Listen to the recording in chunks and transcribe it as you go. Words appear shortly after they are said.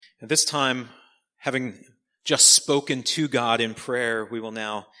At this time, having just spoken to God in prayer, we will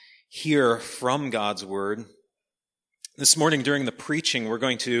now hear from God's word. This morning during the preaching, we're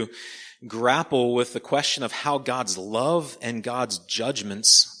going to grapple with the question of how God's love and God's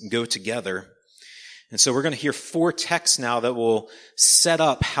judgments go together. And so we're going to hear 4 texts now that will set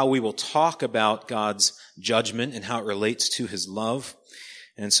up how we will talk about God's judgment and how it relates to his love.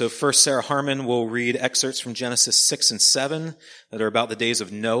 And so first, Sarah Harmon will read excerpts from Genesis 6 and 7 that are about the days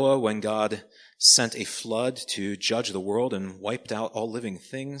of Noah when God sent a flood to judge the world and wiped out all living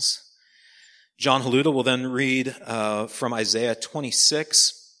things. John Haluda will then read from Isaiah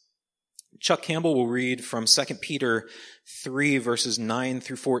 26. Chuck Campbell will read from 2 Peter 3, verses 9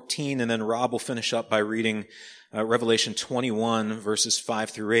 through 14, and then Rob will finish up by reading Revelation 21, verses 5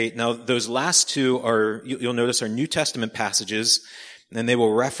 through 8. Now, those last two are, you'll notice, are New Testament passages, and they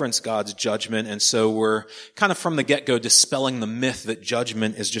will reference God's judgment, and so we're kind of from the get-go dispelling the myth that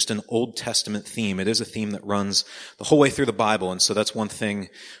judgment is just an Old Testament theme. It is a theme that runs the whole way through the Bible, and so that's one thing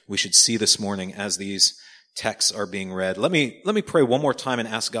we should see this morning as these texts are being read. Let me pray one more time and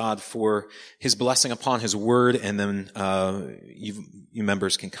ask God for his blessing upon his word, and then you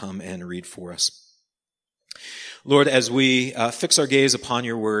members can come and read for us. Lord, as we fix our gaze upon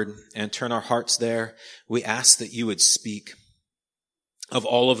your word and turn our hearts there, we ask that you would speak. Of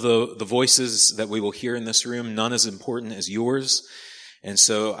all of the voices that we will hear in this room, none as important as yours. And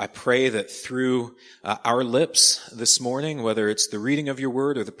so I pray that through our lips this morning, whether it's the reading of your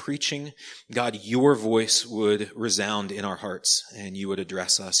word or the preaching, God, your voice would resound in our hearts and you would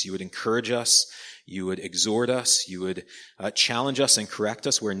address us. You would encourage us. You would exhort us. You would challenge us and correct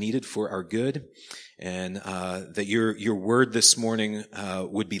us where needed for our good. And that your word this morning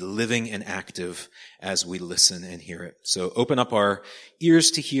would be living and active as we listen and hear it. So open up our ears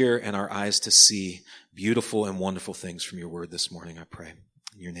to hear and our eyes to see beautiful and wonderful things from your word this morning, I pray.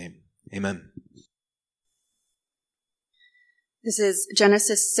 In your name, amen. This is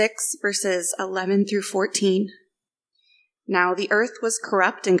Genesis 6, verses 11 through 14. Now the earth was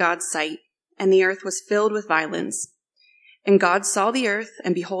corrupt in God's sight, and the earth was filled with violence. And God saw the earth,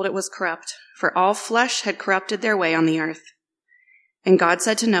 and behold, it was corrupt, for all flesh had corrupted their way on the earth. And God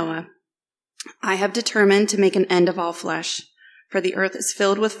said to Noah, I have determined to make an end of all flesh, for the earth is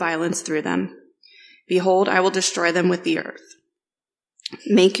filled with violence through them. Behold, I will destroy them with the earth.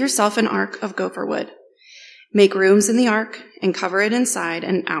 Make yourself an ark of gopher wood. Make rooms in the ark, and cover it inside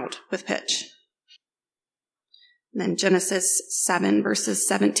and out with pitch. Then Genesis 7, verses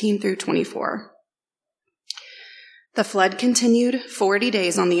 17 through 24. The flood continued 40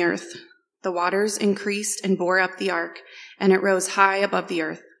 days on the earth. The waters increased and bore up the ark, and it rose high above the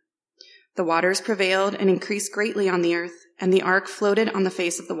earth. The waters prevailed and increased greatly on the earth, and the ark floated on the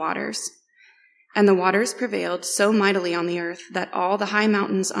face of the waters. And the waters prevailed so mightily on the earth that all the high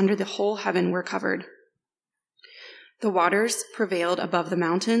mountains under the whole heaven were covered. The waters prevailed above the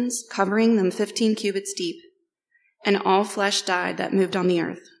mountains, covering them 15 cubits deep. And all flesh died that moved on the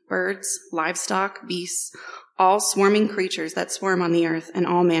earth, birds, livestock, beasts, all swarming creatures that swarm on the earth, and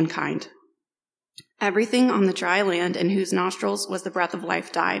all mankind. Everything on the dry land in whose nostrils was the breath of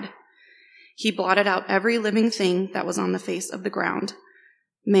life died. He blotted out every living thing that was on the face of the ground,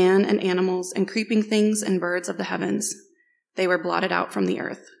 man and animals and creeping things and birds of the heavens. They were blotted out from the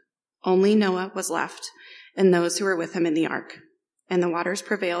earth. Only Noah was left, and those who were with him in the ark. And the waters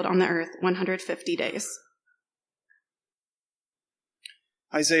prevailed on the earth 150 days.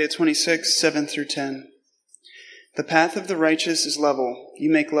 Isaiah 26, 7 through 10. The path of the righteous is level.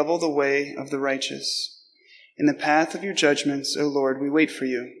 You make level the way of the righteous. In the path of your judgments, O Lord, we wait for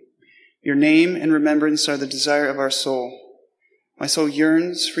you. Your name and remembrance are the desire of our soul. My soul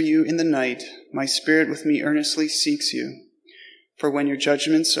yearns for you in the night. My spirit with me earnestly seeks you. For when your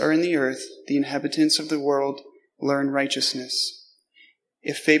judgments are in the earth, the inhabitants of the world learn righteousness.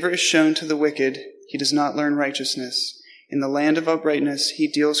 If favor is shown to the wicked, he does not learn righteousness. In the land of uprightness he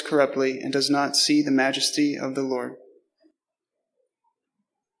deals corruptly and does not see the majesty of the Lord.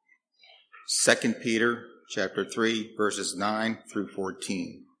 2 Peter chapter 3, verses 9 through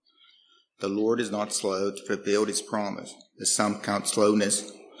 14. The Lord is not slow to fulfill his promise, as some count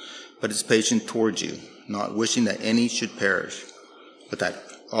slowness, but is patient towards you, not wishing that any should perish, but that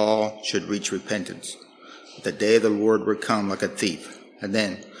all should reach repentance. But the day of the Lord will come like a thief, and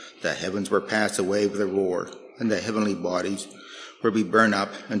then the heavens will pass away with a roar, and the heavenly bodies will be burned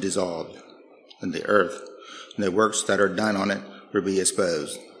up and dissolved, and the earth and the works that are done on it will be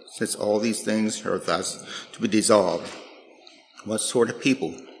exposed. Since all these things are thus to be dissolved, what sort of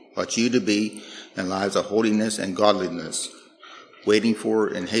people ought you to be in lives of holiness and godliness, waiting for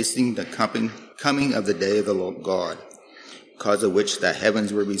and hastening the coming of the day of the Lord God? because of which the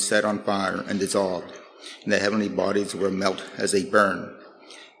heavens will be set on fire and dissolved, and the heavenly bodies will melt as they burn.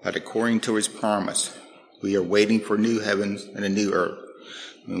 But according to his promise, we are waiting for new heavens and a new earth,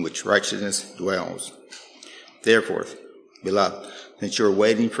 in which righteousness dwells. Therefore, beloved, since you are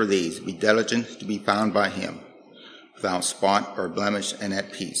waiting for these, be diligent to be found by him, without spot or blemish and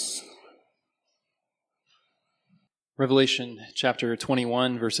at peace. Revelation chapter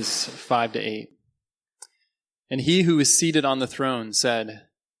 21, verses 5 to 8. And he who is seated on the throne said,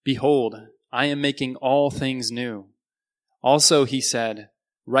 Behold, I am making all things new. Also he said,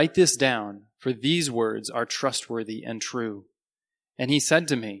 Write this down, for these words are trustworthy and true. And he said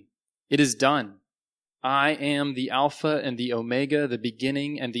to me, It is done. I am the Alpha and the Omega, the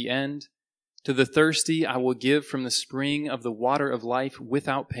beginning and the end. To the thirsty I will give from the spring of the water of life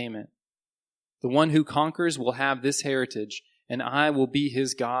without payment. The one who conquers will have this heritage, and I will be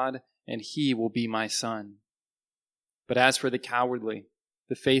his God, and he will be my son. But as for the cowardly,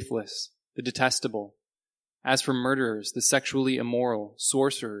 the faithless, the detestable, as for murderers, the sexually immoral,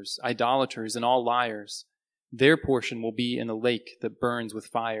 sorcerers, idolaters, and all liars, their portion will be in the lake that burns with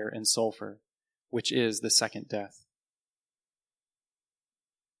fire and sulfur, which is the second death.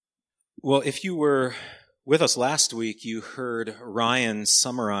 Well, if you were with us last week, you heard Ryan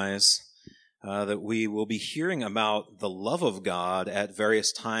summarize that we will be hearing about the love of God at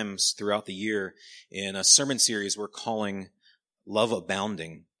various times throughout the year in a sermon series we're calling Love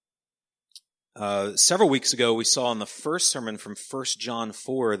Abounding. Several weeks ago, we saw in the first sermon from 1 John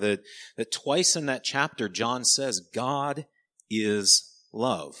 4 that twice in that chapter, John says, God is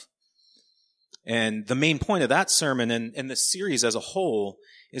love. And the main point of that sermon and the series as a whole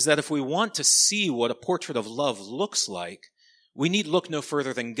is that if we want to see what a portrait of love looks like, we need look no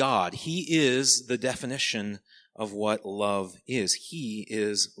further than God. He is the definition of what love is. He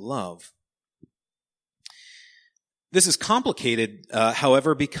is love. This is complicated,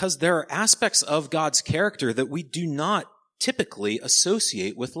 however, because there are aspects of God's character that we do not typically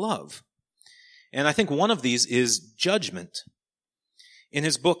associate with love. And I think one of these is judgment. In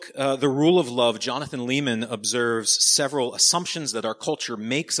his book, The Rule of Love, Jonathan Leeman observes several assumptions that our culture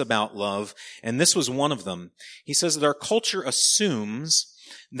makes about love, and this was one of them. He says that our culture assumes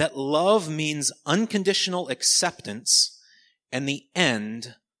that love means unconditional acceptance and the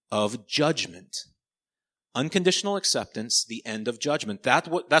end of judgment. Unconditional acceptance, the end of judgment. That's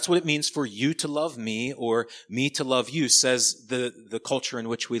what it means for you to love me or me to love you, says the culture in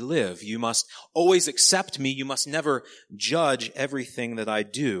which we live. You must always accept me. You must never judge everything that I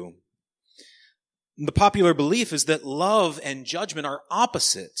do. The popular belief is that love and judgment are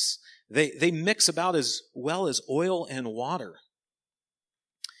opposites. They mix about as well as oil and water.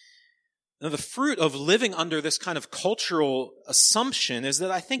 Now, the fruit of living under this kind of cultural assumption is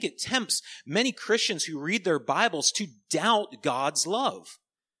that I think it tempts many Christians who read their Bibles to doubt God's love,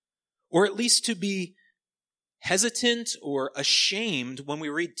 or at least to be hesitant or ashamed when we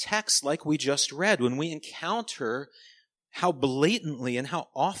read texts like we just read, when we encounter how blatantly and how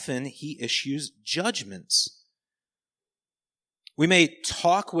often he issues judgments. We may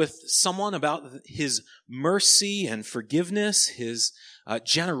talk with someone about his mercy and forgiveness, his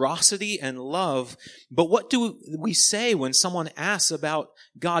generosity and love, but what do we say when someone asks about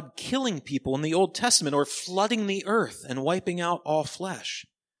God killing people in the Old Testament or flooding the earth and wiping out all flesh?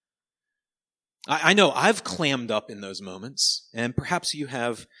 I know I've clammed up in those moments, and perhaps you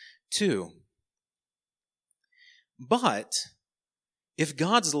have too. But if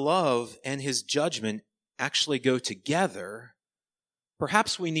God's love and his judgment actually go together,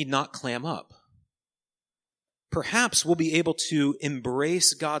 perhaps we need not clam up. Perhaps we'll be able to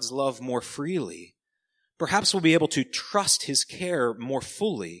embrace God's love more freely. Perhaps we'll be able to trust his care more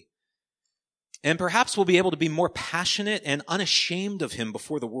fully. And perhaps we'll be able to be more passionate and unashamed of him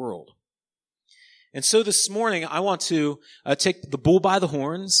before the world. And so this morning, I want to take the bull by the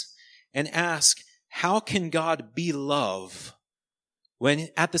horns and ask, how can God be love when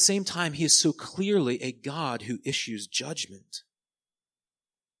at the same time he is so clearly a God who issues judgment?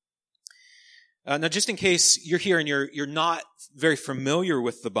 Now, just in case you're here and you're not very familiar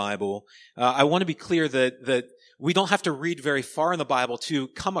with the Bible, I want to be clear that we don't have to read very far in the Bible to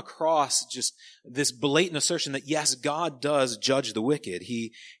come across just this blatant assertion that, yes, God does judge the wicked.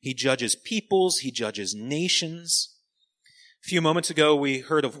 He judges peoples. He judges nations. A few moments ago, we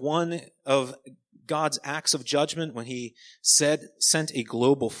heard of one of God's acts of judgment when he sent a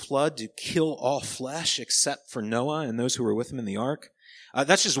global flood to kill all flesh except for Noah and those who were with him in the ark.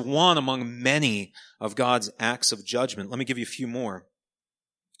 That's just one among many of God's acts of judgment. Let me give you a few more.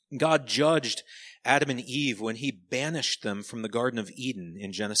 God judged Adam and Eve when he banished them from the Garden of Eden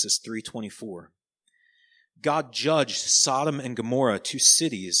in Genesis 3:24. God judged Sodom and Gomorrah, 2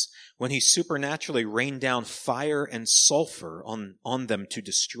 cities, when he supernaturally rained down fire and sulfur on them to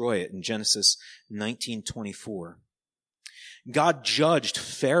destroy it in Genesis 19:24. God judged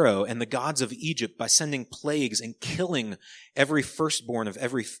Pharaoh and the gods of Egypt by sending plagues and killing every firstborn of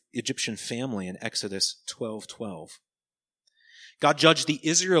every Egyptian family in Exodus 12:12. God judged the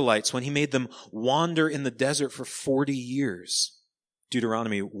Israelites when he made them wander in the desert for 40 years,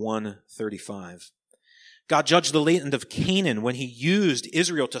 Deuteronomy 1:35. God judged the land of Canaan when he used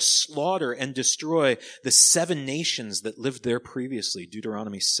Israel to slaughter and destroy the 7 nations that lived there previously,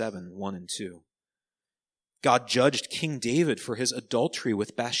 Deuteronomy 7:1 and 2. God judged King David for his adultery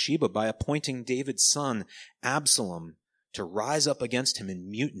with Bathsheba by appointing David's son, Absalom, to rise up against him in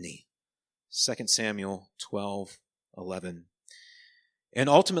mutiny, 2 Samuel 12:11. And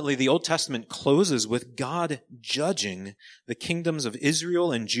ultimately, the Old Testament closes with God judging the kingdoms of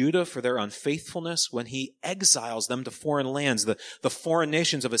Israel and Judah for their unfaithfulness when he exiles them to foreign lands. The foreign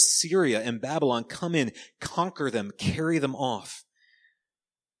nations of Assyria and Babylon come in, conquer them, carry them off.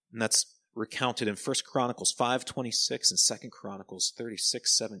 And that's recounted in 1 Chronicles 5:26 and 2 Chronicles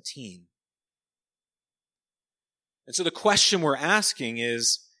 36:17. And so the question we're asking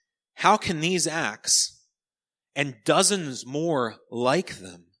is, how can these acts and dozens more like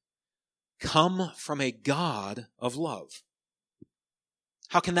them come from a God of love?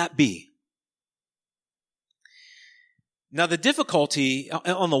 How can that be? Now, the difficulty,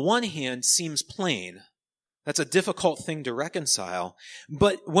 on the one hand, seems plain. That's a difficult thing to reconcile.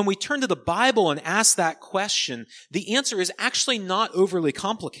 But when we turn to the Bible and ask that question, the answer is actually not overly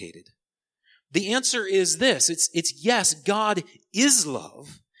complicated. The answer is this. It's yes, God is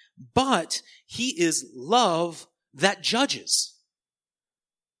love, but he is love that judges.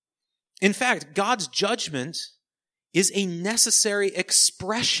 In fact, God's judgment is a necessary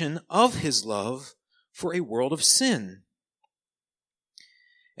expression of his love for a world of sin.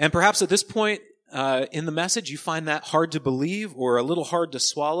 And perhaps at this point in the message, you find that hard to believe or a little hard to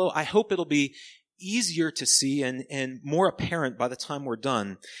swallow. I hope it'll be easier to see and more apparent by the time we're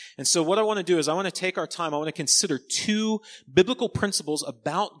done. And so what I want to do is I want to take our time. I want to consider 2 biblical principles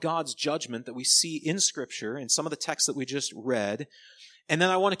about God's judgment that we see in Scripture and some of the texts that we just read. And then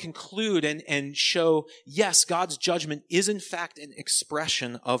I want to conclude and show, yes, God's judgment is in fact an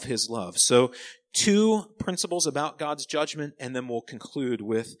expression of his love. So 2 principles about God's judgment, and then we'll conclude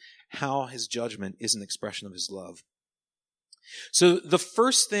with how his judgment is an expression of his love. So the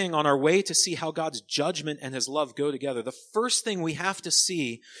first thing on our way to see how God's judgment and his love go together, the first thing we have to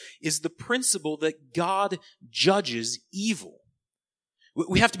see is the principle that God judges evil.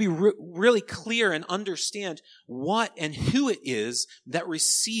 We have to be really clear and understand what and who it is that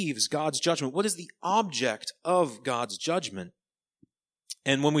receives God's judgment. What is the object of God's judgment?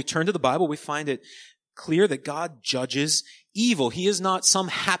 And when we turn to the Bible, we find it clear that God judges evil. He is not some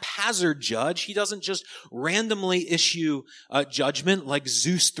haphazard judge. He doesn't just randomly issue judgment like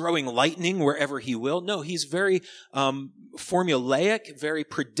Zeus throwing lightning wherever he will. No, he's very formulaic, very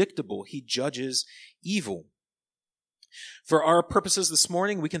predictable. He judges evil. For our purposes this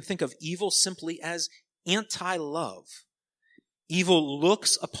morning, we can think of evil simply as anti-love. Evil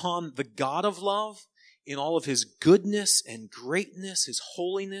looks upon the God of love in all of his goodness and greatness, his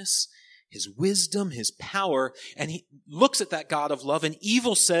holiness, his wisdom, his power, and he looks at that God of love, and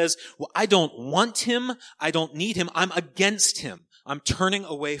evil says, well, I don't want him, I don't need him, I'm against him, I'm turning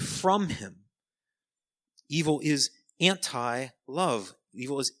away from him. Evil is anti-love.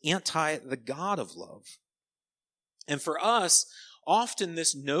 Evil is anti the God of love. And for us, often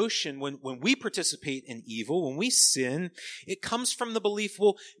this notion, when we participate in evil, when we sin, it comes from the belief,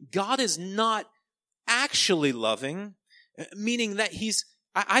 well, God is not actually loving, meaning that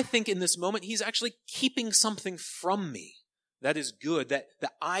I think in this moment, he's actually keeping something from me that is good, that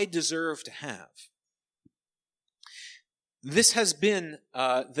I deserve to have. This has been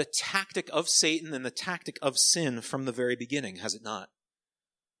the tactic of Satan and the tactic of sin from the very beginning, has it not?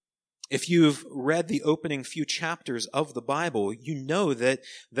 If you've read the opening few chapters of the Bible, you know that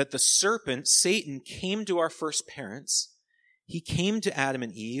the serpent, Satan, came to our first parents. He came to Adam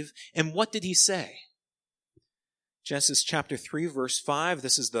and Eve, and what did he say? Genesis chapter 3, verse 5,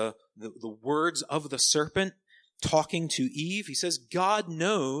 this is the words of the serpent talking to Eve. He says, God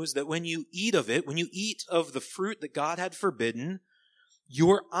knows that when you eat of it, when you eat of the fruit that God had forbidden,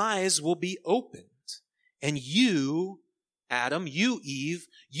 your eyes will be opened, and you, Adam, you, Eve,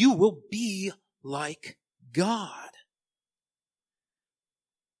 you will be like God.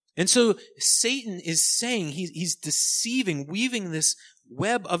 And so Satan is saying, he's deceiving, weaving this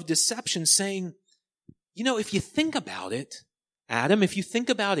web of deception, saying, you know, if you think about it, Adam, if you think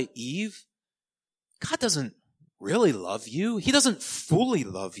about it, Eve, God doesn't really love you. He doesn't fully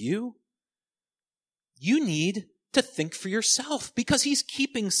love you. You need to think for yourself because he's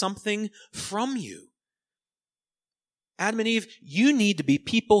keeping something from you. Adam and Eve, you need to be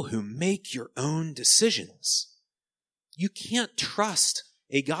people who make your own decisions. You can't trust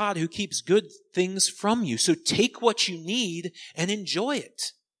a God who keeps good things from you. So take what you need and enjoy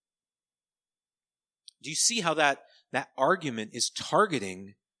it. Do you see how that argument is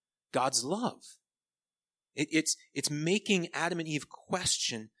targeting God's love? It's making Adam and Eve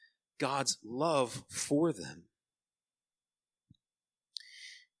question God's love for them.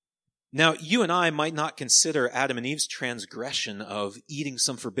 Now, you and I might not consider Adam and Eve's transgression of eating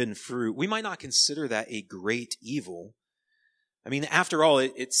some forbidden fruit, we might not consider that a great evil. I mean, after all,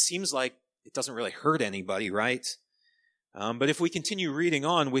 it seems like it doesn't really hurt anybody, right? But if we continue reading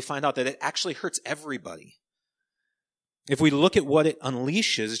on, we find out that it actually hurts everybody. If we look at what it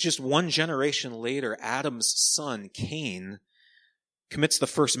unleashes, just one generation later, Adam's son, Cain, commits the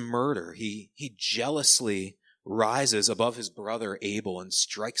first murder. He jealously rises above his brother Abel and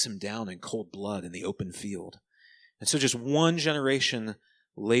strikes him down in cold blood in the open field. And so just one generation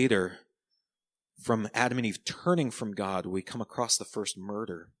later, from Adam and Eve turning from God, we come across the first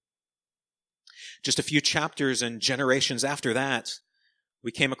murder. Just a few chapters and generations after that,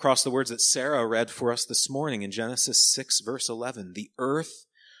 we came across the words that Sarah read for us this morning in Genesis 6, verse 11. The earth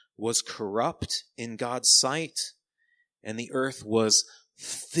was corrupt in God's sight, and the earth was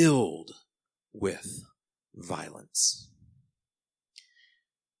filled with violence.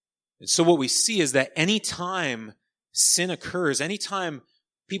 And so what we see is that anytime sin occurs, anytime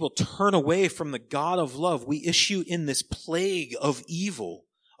people turn away from the God of love, we issue in this plague of evil,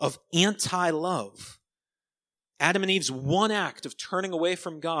 of anti-love. Adam and Eve's one act of turning away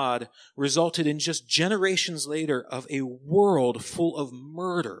from God resulted in just generations later of a world full of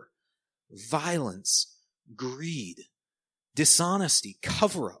murder, violence, greed, dishonesty,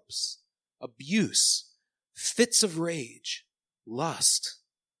 cover-ups, abuse, fits of rage, lust,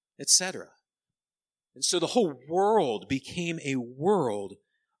 etc. And so the whole world became a world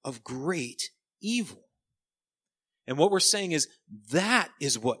of great evil. And what we're saying is that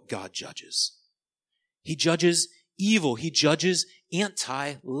is what God judges. He judges evil. He judges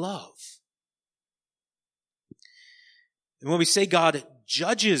anti-love. And when we say God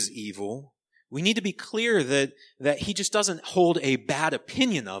judges evil, we need to be clear that he just doesn't hold a bad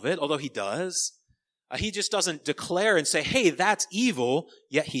opinion of it, although he does. He just doesn't declare and say, hey, that's evil,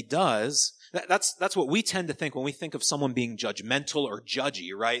 yet he does. That's what we tend to think when we think of someone being judgmental or judgy,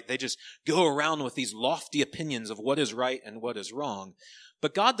 right? They just go around with these lofty opinions of what is right and what is wrong.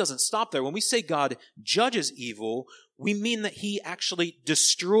 But God doesn't stop there. When we say God judges evil, we mean that he actually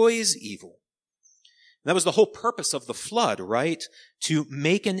destroys evil. That was the whole purpose of the flood, right? To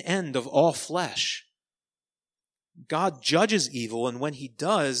make an end of all flesh. God judges evil, and when he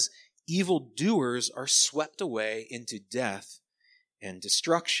does, evildoers are swept away into death and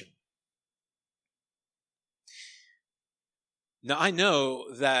destruction. Now, I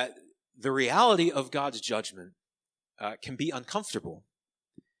know that the reality of God's judgment can be uncomfortable.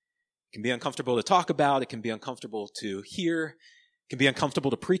 It can be uncomfortable to talk about. It can be uncomfortable to hear. It can be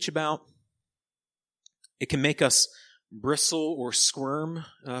uncomfortable to preach about. It can make us bristle or squirm,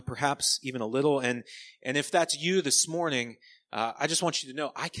 perhaps even a little. And if that's you this morning, I just want you to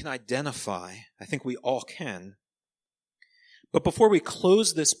know I can identify. I think we all can. But before we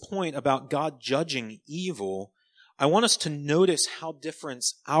close this point about God judging evil, I want us to notice how different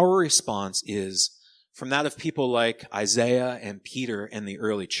our response is from that of people like Isaiah and Peter and the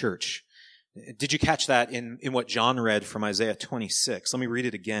early church. Did you catch that in what John read from Isaiah 26? Let me read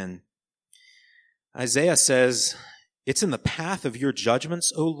it again. Isaiah says, "It's in the path of your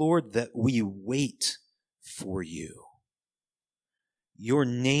judgments, O Lord, that we wait for you. Your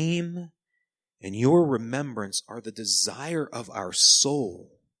name and your remembrance are the desire of our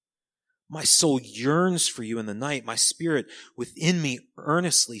soul. My soul yearns for you in the night. My spirit within me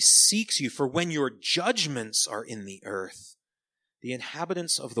earnestly seeks you. For when your judgments are in the earth, the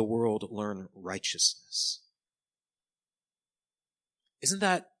inhabitants of the world learn righteousness." Isn't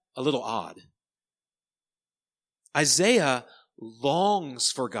that a little odd? Isaiah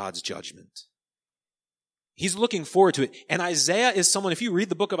longs for God's judgment. He's looking forward to it. And Isaiah is someone, if you read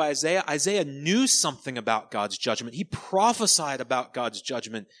the book of Isaiah, Isaiah knew something about God's judgment. He prophesied about God's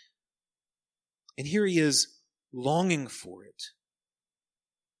judgment. And here he is longing for it.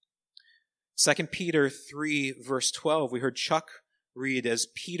 2 Peter 3, verse 12, we heard Chuck read as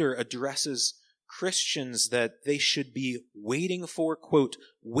Peter addresses Christians that they should be waiting for, quote,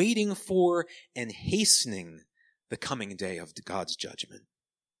 waiting for and hastening the coming day of God's judgment.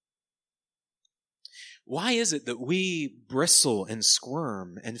 Why is it that we bristle and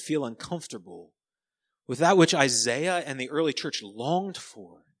squirm and feel uncomfortable with that which Isaiah and the early church longed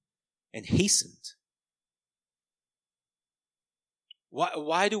for and hastened?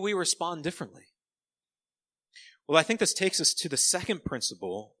 Why do we respond differently? Well, I think this takes us to the second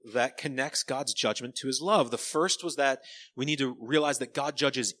principle that connects God's judgment to his love. The first was that we need to realize that God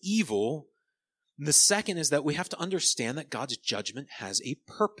judges evil. And the second is that we have to understand that God's judgment has a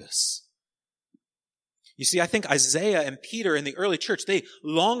purpose. You see, I think Isaiah and Peter in the early church, they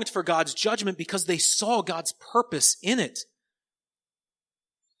longed for God's judgment because they saw God's purpose in it.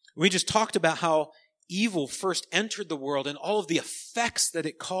 We just talked about how evil first entered the world and all of the effects that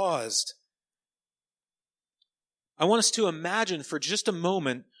it caused. I want us to imagine for just a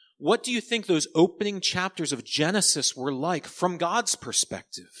moment, what do you think those opening chapters of Genesis were like from God's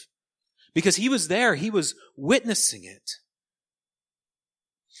perspective? Because he was there, he was witnessing it.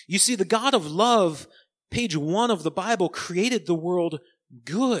 You see, the God of love, page 1 of the Bible, created the world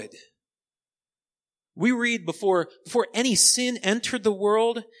good. We read before any sin entered the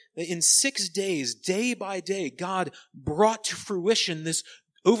world, that in 6 days, day by day, God brought to fruition this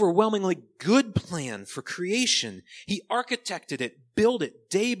overwhelmingly good plan for creation. He architected it, built it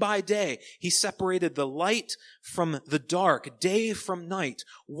day by day. He separated the light from the dark, day from night,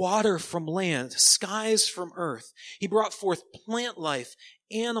 water from land, skies from earth. He brought forth plant life,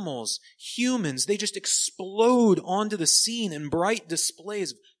 animals, humans. They just explode onto the scene in bright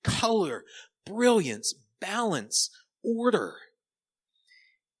displays of color, brilliance, balance, order.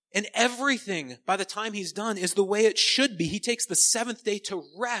 And everything, by the time he's done, is the way it should be. He takes the seventh day to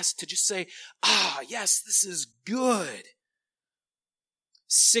rest, to just say, yes, this is good.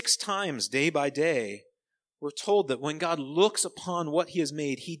 6 times, day by day, we're told that when God looks upon what he has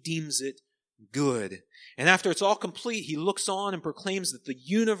made, he deems it good. And after it's all complete, he looks on and proclaims that the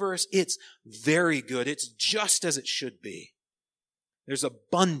universe, it's very good. It's just as it should be. There's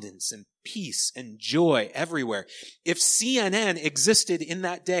abundance and peace and joy everywhere. If CNN existed in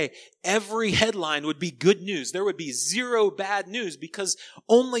that day, every headline would be good news. There would be 0 bad news because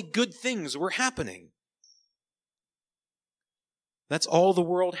only good things were happening. That's all the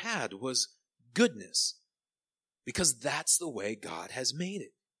world had was goodness, because that's the way God has made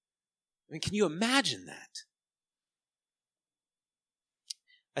it. I mean, can you imagine that?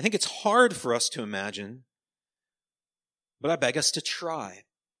 I think it's hard for us to imagine, but I beg us to try.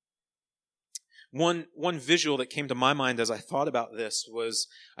 One visual that came to my mind as I thought about this was,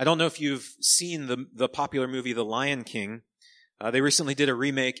 I don't know if you've seen the popular movie The Lion King. They recently did a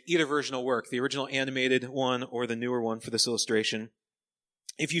remake. Either version will work, the original animated one or the newer one for this illustration.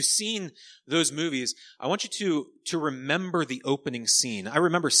 If you've seen those movies, I want you to remember the opening scene. I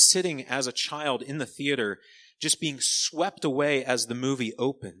remember sitting as a child in the theater, just being swept away as the movie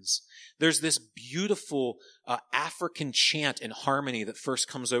opens. There's this beautiful African chant and harmony that first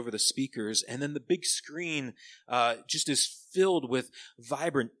comes over the speakers, and then the big screen just is filled with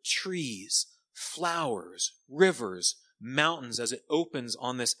vibrant trees, flowers, rivers, mountains as it opens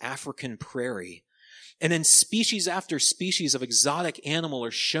on this African prairie. And then species after species of exotic animal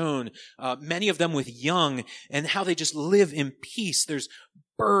are shown, many of them with young, and how they just live in peace. There's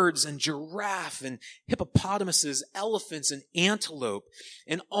birds and giraffe and hippopotamuses, elephants and antelope.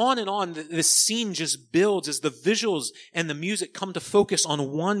 And on. This scene just builds as the visuals and the music come to focus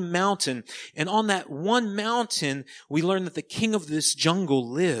on one mountain. And on that one mountain, we learn that the king of this jungle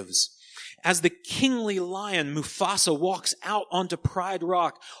lives. As the kingly lion, Mufasa, walks out onto Pride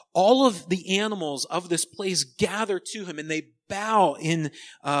Rock, all of the animals of this place gather to him and they bow in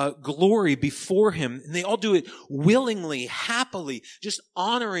glory before him. And they all do it willingly, happily, just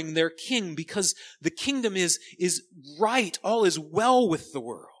honoring their king because the kingdom is right. All is well with the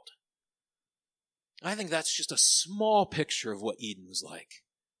world. I think that's just a small picture of what Eden was like.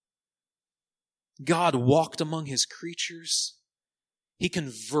 God walked among his creatures. He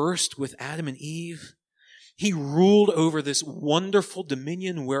conversed with Adam and Eve. He ruled over this wonderful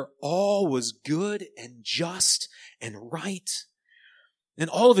dominion where all was good and just and right. And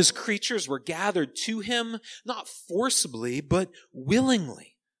all of his creatures were gathered to him, not forcibly, but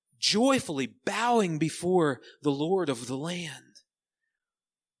willingly, joyfully bowing before the Lord of the land.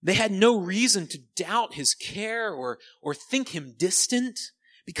 They had no reason to doubt his care or think him distant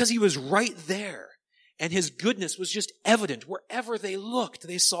because he was right there. And his goodness was just evident. Wherever they looked,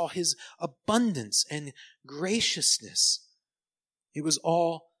 they saw his abundance and graciousness. It was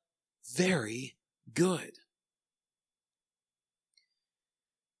all very good.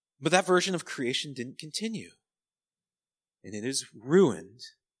 But that version of creation didn't continue. And it is ruined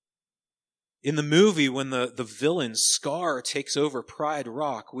In the movie, when the villain Scar takes over Pride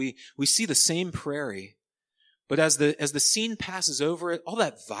Rock, we see the same prairie. But as the scene passes over it, all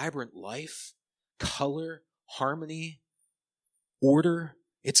that vibrant life, color, harmony, order,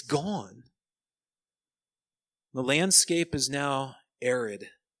 it's gone. The landscape is now arid,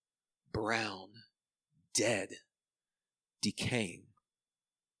 brown, dead, decaying.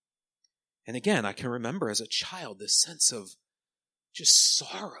 And again, I can remember as a child this sense of just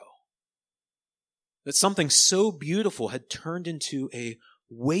sorrow. That something so beautiful had turned into a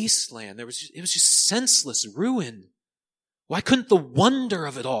wasteland. It was just senseless ruin. Why couldn't the wonder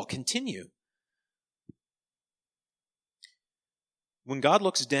of it all continue? When God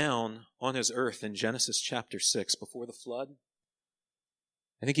looks down on his earth in Genesis chapter 6 before the flood,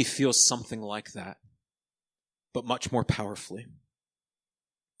 I think he feels something like that, but much more powerfully.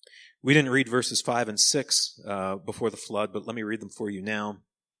 We didn't read verses 5 and 6 before the flood, but let me read them for you now.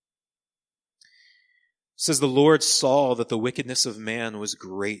 It says, "The Lord saw that the wickedness of man was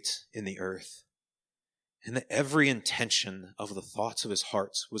great in the earth, and that every intention of the thoughts of his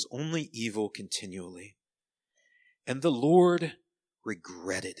heart was only evil continually. And the Lord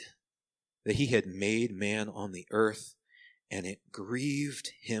regretted that he had made man on the earth, and it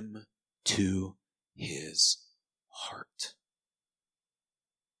grieved him to his heart."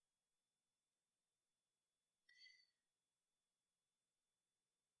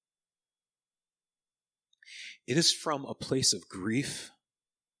 It is from a place of grief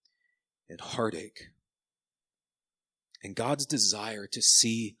and heartache and God's desire to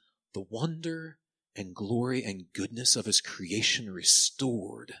see the wonder and glory and goodness of his creation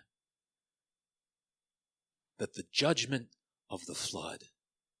restored that the judgment of the flood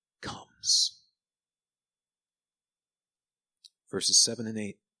comes. Verses 7 and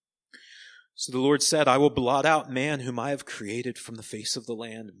 8. "So the Lord said, I will blot out man whom I have created from the face of the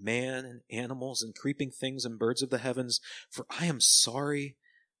land, man and animals and creeping things and birds of the heavens, for I am sorry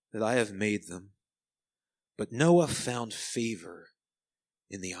that I have made them. But Noah found favor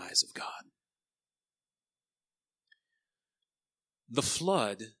in the eyes of God." The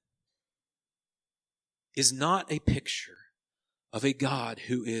flood is not a picture of a God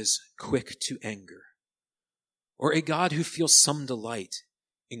who is quick to anger, or a God who feels some delight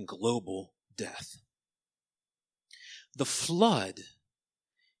in global death. The flood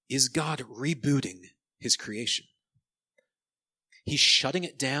is God rebooting his creation. He's shutting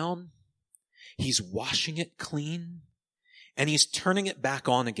it down, he's washing it clean, and he's turning it back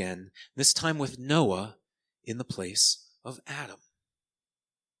on again, this time with Noah in the place of Adam.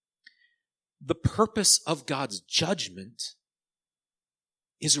 The purpose of God's judgment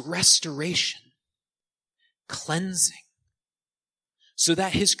is restoration, cleansing, so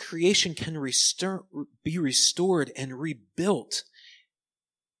that his creation can be restored and rebuilt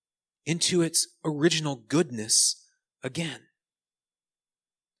into its original goodness again.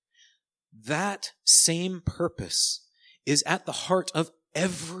 That same purpose is at the heart of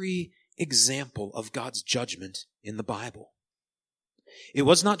every example of God's judgment in the Bible. It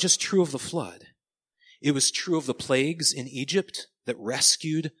was not just true of the flood. It was true of the plagues in Egypt that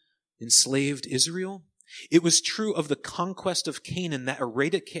rescued enslaved Israel. It was true of the conquest of Canaan that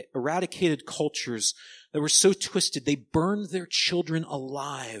eradicated cultures that were so twisted they burned their children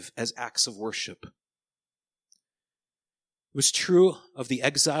alive as acts of worship. It was true of the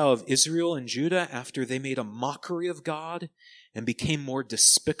exile of Israel and Judah after they made a mockery of God and became more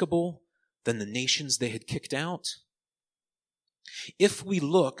despicable than the nations they had kicked out. If we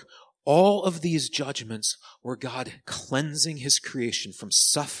look, all of these judgments were God cleansing his creation from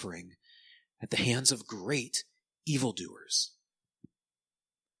suffering at the hands of great evildoers.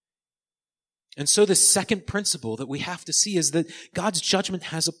 And so the second principle that we have to see is that God's judgment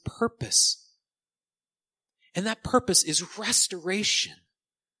has a purpose. And that purpose is restoration,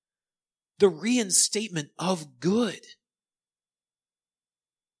 the reinstatement of good.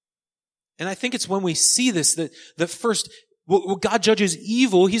 And I think it's when we see this that first, well, God judges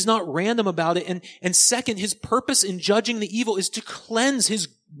evil, he's not random about it. And second, his purpose in judging the evil is to cleanse his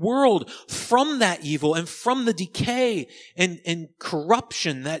world from that evil and from the decay and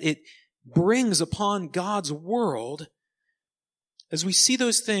corruption that it brings upon God's world. As we see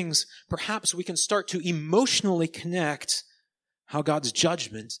those things, perhaps we can start to emotionally connect how God's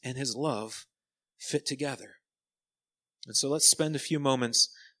judgment and his love fit together. And so let's spend a few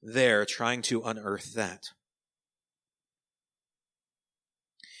moments there trying to unearth that.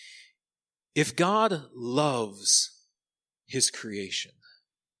 If God loves his creation,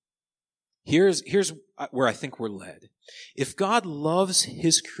 here's where I think we're led. If God loves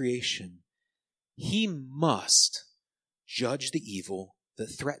his creation, he must judge the evil that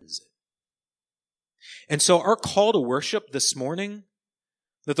threatens it. And so our call to worship this morning,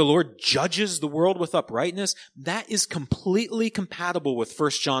 that the Lord judges the world with uprightness, that is completely compatible with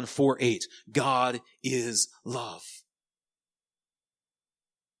 1 John 4:8. God is love.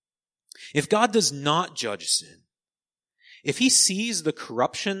 If God does not judge sin, if he sees the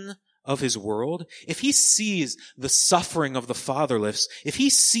corruption of his world, if he sees the suffering of the fatherless, if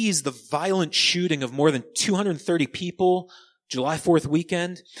he sees the violent shooting of more than 230 people July 4th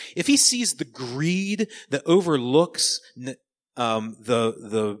weekend, if he sees the greed that overlooks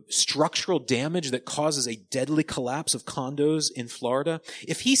the structural damage that causes a deadly collapse of condos in Florida,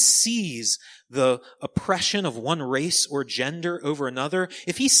 if he sees the oppression of one race or gender over another,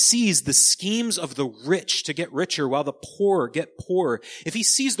 if he sees the schemes of the rich to get richer while the poor get poorer, if he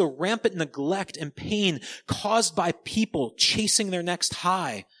sees the rampant neglect and pain caused by people chasing their next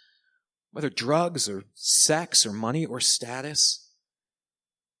high, whether drugs or sex or money or status,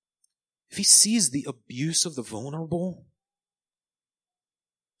 if he sees the abuse of the vulnerable,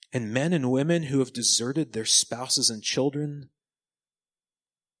 and men and women who have deserted their spouses and children,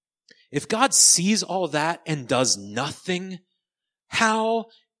 if God sees all that and does nothing, how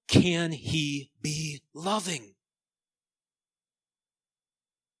can he be loving?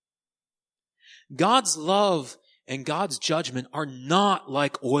 God's love and God's judgment are not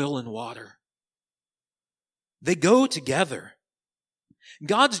like oil and water. They go together.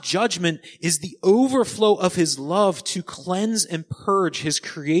 God's judgment is the overflow of his love to cleanse and purge his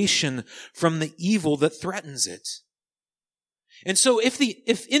creation from the evil that threatens it. And so if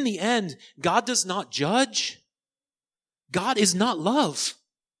in the end God does not judge, God is not love.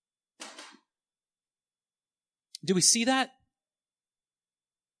 Do we see that?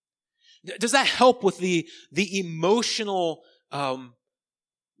 Does that help with the emotional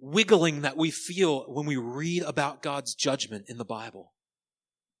wiggling that we feel when we read about God's judgment in the Bible?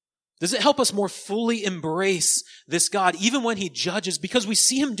 Does it help us more fully embrace this God even when he judges, because we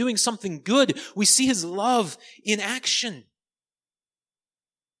see him doing something good? We see his love in action.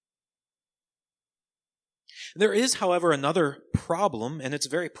 There is, however, another problem, and it's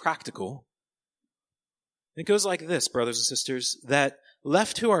very practical. It goes like this, brothers and sisters, that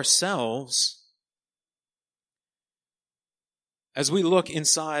left to ourselves, as we look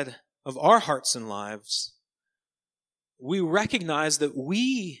inside of our hearts and lives, we recognize that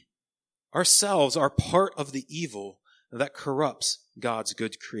we ourselves are part of the evil that corrupts God's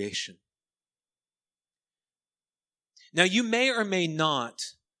good creation. Now, you may or may not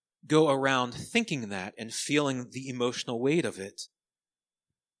go around thinking that and feeling the emotional weight of it.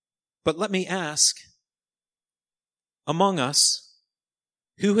 But let me ask, among us,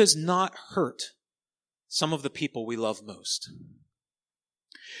 who has not hurt some of the people we love most?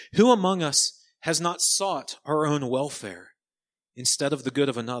 Who among us has not sought our own welfare instead of the good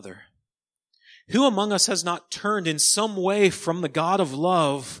of another? Who among us has not turned in some way from the God of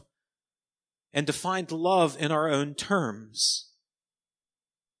love and defined love in our own terms?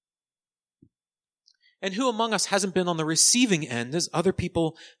 And who among us hasn't been on the receiving end as other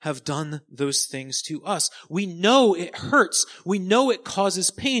people have done those things to us? We know it hurts. We know it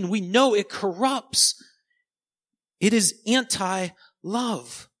causes pain. We know it corrupts. It is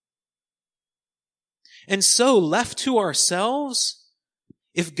anti-love. And so, left to ourselves,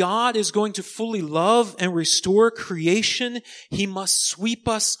 if God is going to fully love and restore creation, he must sweep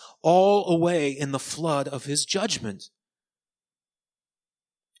us all away in the flood of his judgment.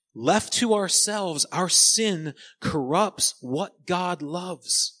 Left to ourselves, our sin corrupts what God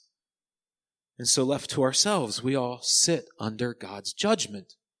loves. And so left to ourselves, we all sit under God's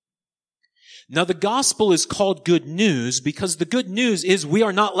judgment. Now, the gospel is called good news because the good news is we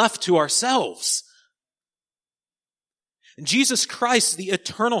are not left to ourselves. Jesus Christ, the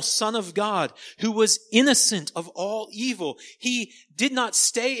eternal Son of God, who was innocent of all evil, he did not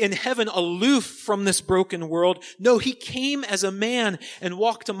stay in heaven aloof from this broken world. No, he came as a man and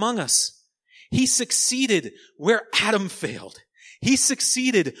walked among us. He succeeded where Adam failed. He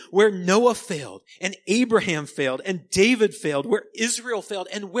succeeded where Noah failed, and Abraham failed, and David failed, where Israel failed,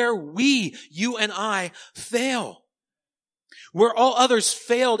 and where we, you and I, fail. Where all others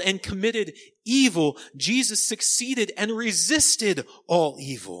failed and committed evil, Jesus succeeded and resisted all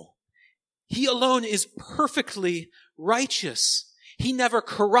evil. He alone is perfectly righteous. He never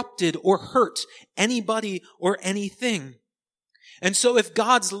corrupted or hurt anybody or anything. And so if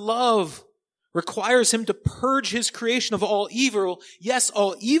God's love requires him to purge his creation of all evil, yes,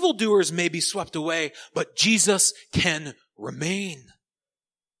 all evildoers may be swept away, but Jesus can remain.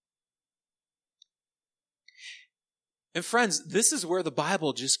 And friends, this is where the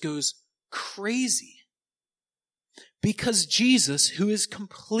Bible just goes crazy. Because Jesus, who is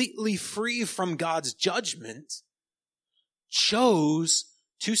completely free from God's judgment, chose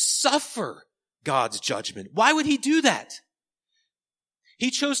to suffer God's judgment. Why would he do that? He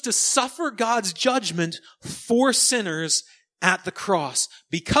chose to suffer God's judgment for sinners at the cross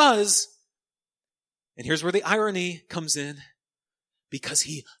because, and here's where the irony comes in, because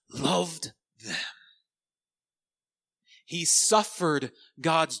he loved them. He suffered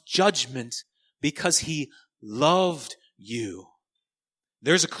God's judgment because he loved you.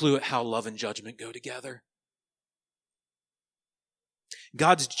 There's a clue at how love and judgment go together.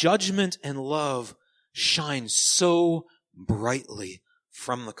 God's judgment and love shine so brightly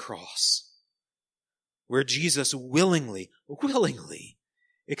from the cross, where Jesus willingly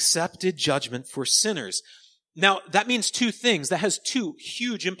accepted judgment for sinners. Now, that means two things. That has two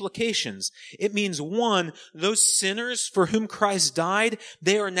huge implications. It means, one, those sinners for whom Christ died,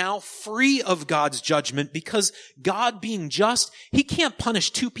 they are now free of God's judgment because God being just, he can't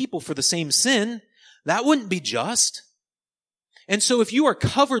punish two people for the same sin. That wouldn't be just. And so if you are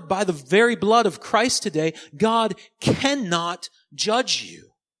covered by the very blood of Christ today, God cannot judge you.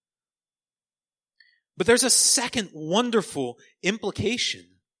 But there's a second wonderful implication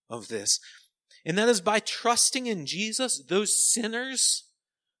of this. And that is by trusting in Jesus, those sinners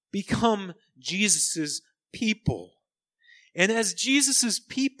become Jesus' people. And as Jesus'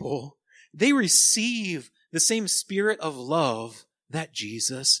 people, they receive the same spirit of love that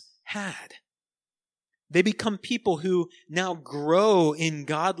Jesus had. They become people who now grow in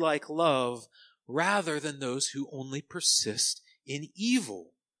godlike love rather than those who only persist in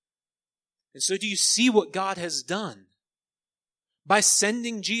evil. And so do you see what God has done? By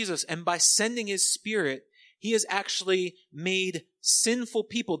sending Jesus and by sending his Spirit, he has actually made sinful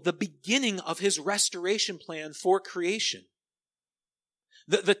people the beginning of his restoration plan for creation.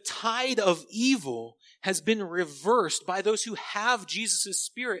 The tide of evil has been reversed by those who have Jesus'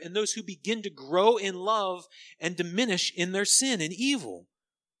 Spirit and those who begin to grow in love and diminish in their sin and evil.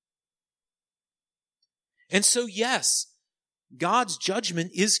 And so, yes, God's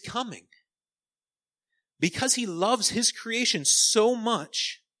judgment is coming. Because he loves his creation so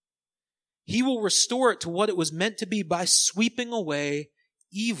much, he will restore it to what it was meant to be by sweeping away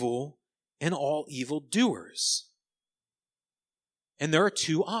evil and all evildoers. And there are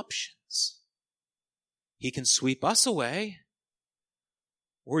two options. He can sweep us away,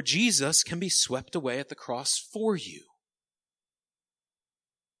 or Jesus can be swept away at the cross for you.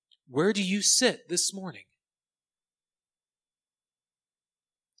 Where do you sit this morning?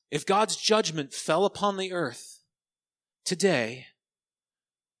 If God's judgment fell upon the earth today,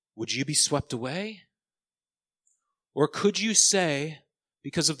 would you be swept away? Or could you say,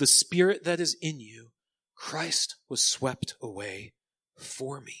 because of the Spirit that is in you, Christ was swept away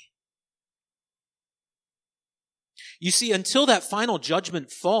for me? You see, until that final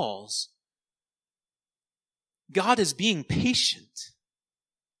judgment falls, God is being patient.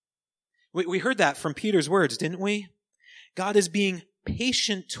 We heard that from Peter's words, didn't we? God is being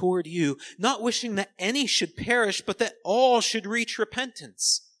patient toward you, not wishing that any should perish, but that all should reach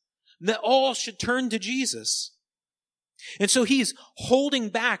repentance, that all should turn to Jesus. And so he's holding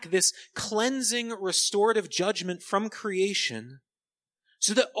back this cleansing, restorative judgment from creation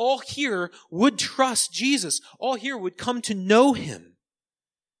so that all here would trust Jesus, all here would come to know him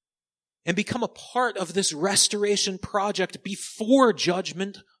and become a part of this restoration project before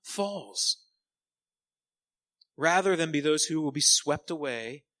judgment falls, rather than be those who will be swept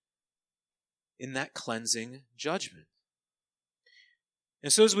away in that cleansing judgment.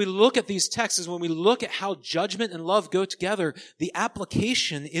 And so as we look at these texts, when we look at how judgment and love go together, the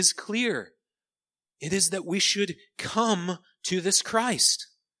application is clear. It is that we should come to this Christ,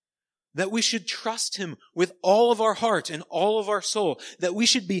 that we should trust him with all of our heart and all of our soul, that we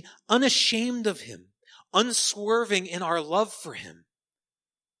should be unashamed of him, unswerving in our love for him,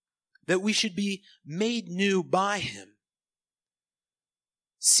 that we should be made new by him,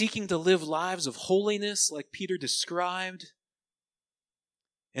 seeking to live lives of holiness like Peter described,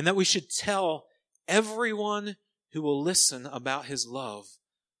 and that we should tell everyone who will listen about his love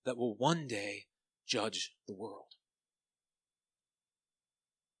that will one day judge the world.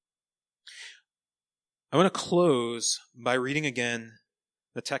 I want to close by reading again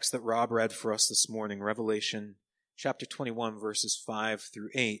the text that Rob read for us this morning, Revelation chapter 21, verses 5 through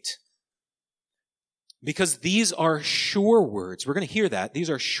 8. Because these are sure words. We're going to hear that. These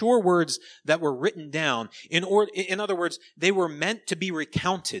are sure words that were written down. In other words, they were meant to be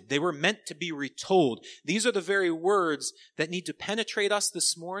recounted. They were meant to be retold. These are the very words that need to penetrate us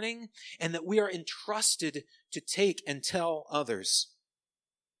this morning and that we are entrusted to take and tell others.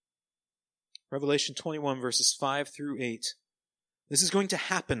 Revelation 21, verses 5 through 8. This is going to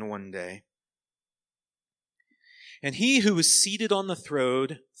happen one day. And he who was seated on the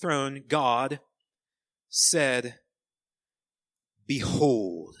throne, God, said,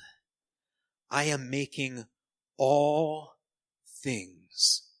 "Behold, I am making all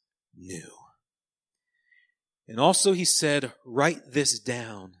things new." And also he said, "Write this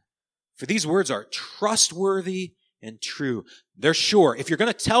down, for these words are trustworthy and true." They're sure. If you're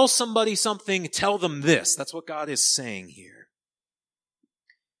going to tell somebody something, tell them this. That's what God is saying here.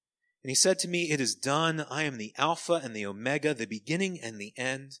 And he said to me, "It is done. I am the Alpha and the Omega, the beginning and the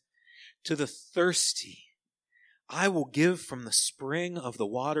end. To the thirsty, I will give from the spring of the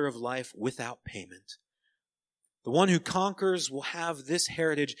water of life without payment. The one who conquers will have this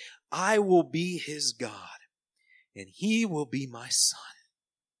heritage. I will be his God, and he will be my son."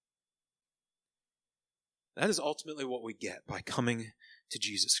 That is ultimately what we get by coming to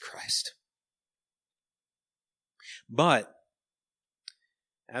Jesus Christ. But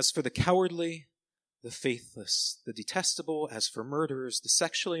as for the cowardly, the faithless, the detestable, as for murderers, the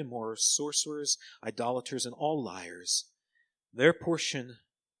sexually immoral, sorcerers, idolaters, and all liars, their portion,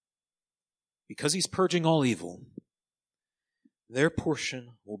 because he's purging all evil, their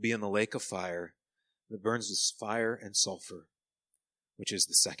portion will be in the lake of fire that burns with fire and sulfur, which is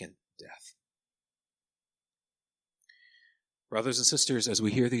the second death. Brothers and sisters, as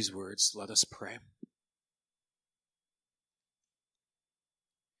we hear these words, let us pray.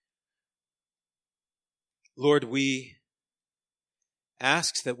 Lord, we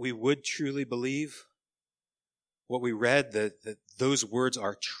ask that we would truly believe what we read, that those words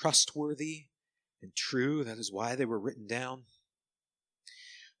are trustworthy and true. That is why they were written down.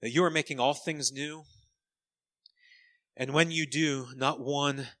 That you are making all things new. And when you do, not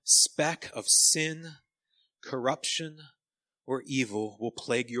one speck of sin, corruption, or evil will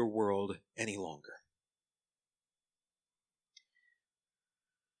plague your world any longer.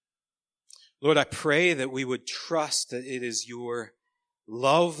 Lord, I pray that we would trust that it is your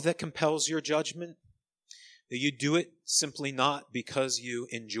love that compels your judgment, that you do it simply not because you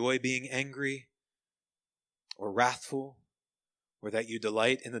enjoy being angry or wrathful, or that you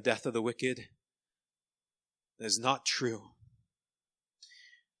delight in the death of the wicked. That is not true.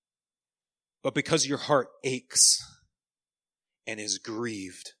 But because your heart aches and is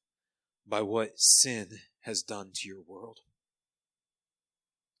grieved by what sin has done to your world.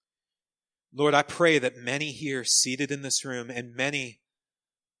 Lord, I pray that many here seated in this room and many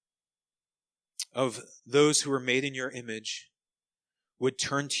of those who are made in your image would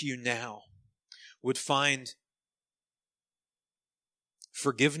turn to you now, would find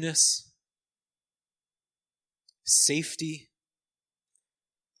forgiveness, safety,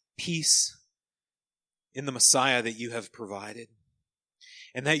 peace in the Messiah that you have provided.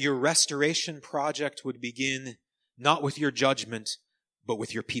 And that your restoration project would begin not with your judgment, but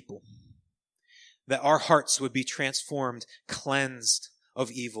with your people. That our hearts would be transformed, cleansed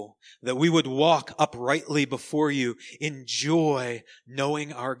of evil. That we would walk uprightly before you in joy,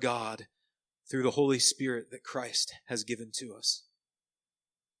 knowing our God through the Holy Spirit that Christ has given to us.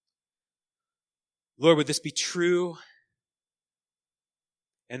 Lord, would this be true?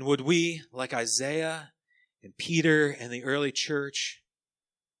 And would we, like Isaiah and Peter and the early church,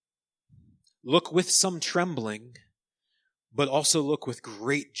 look with some trembling, but also look with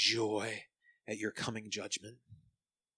great joy at your coming judgment?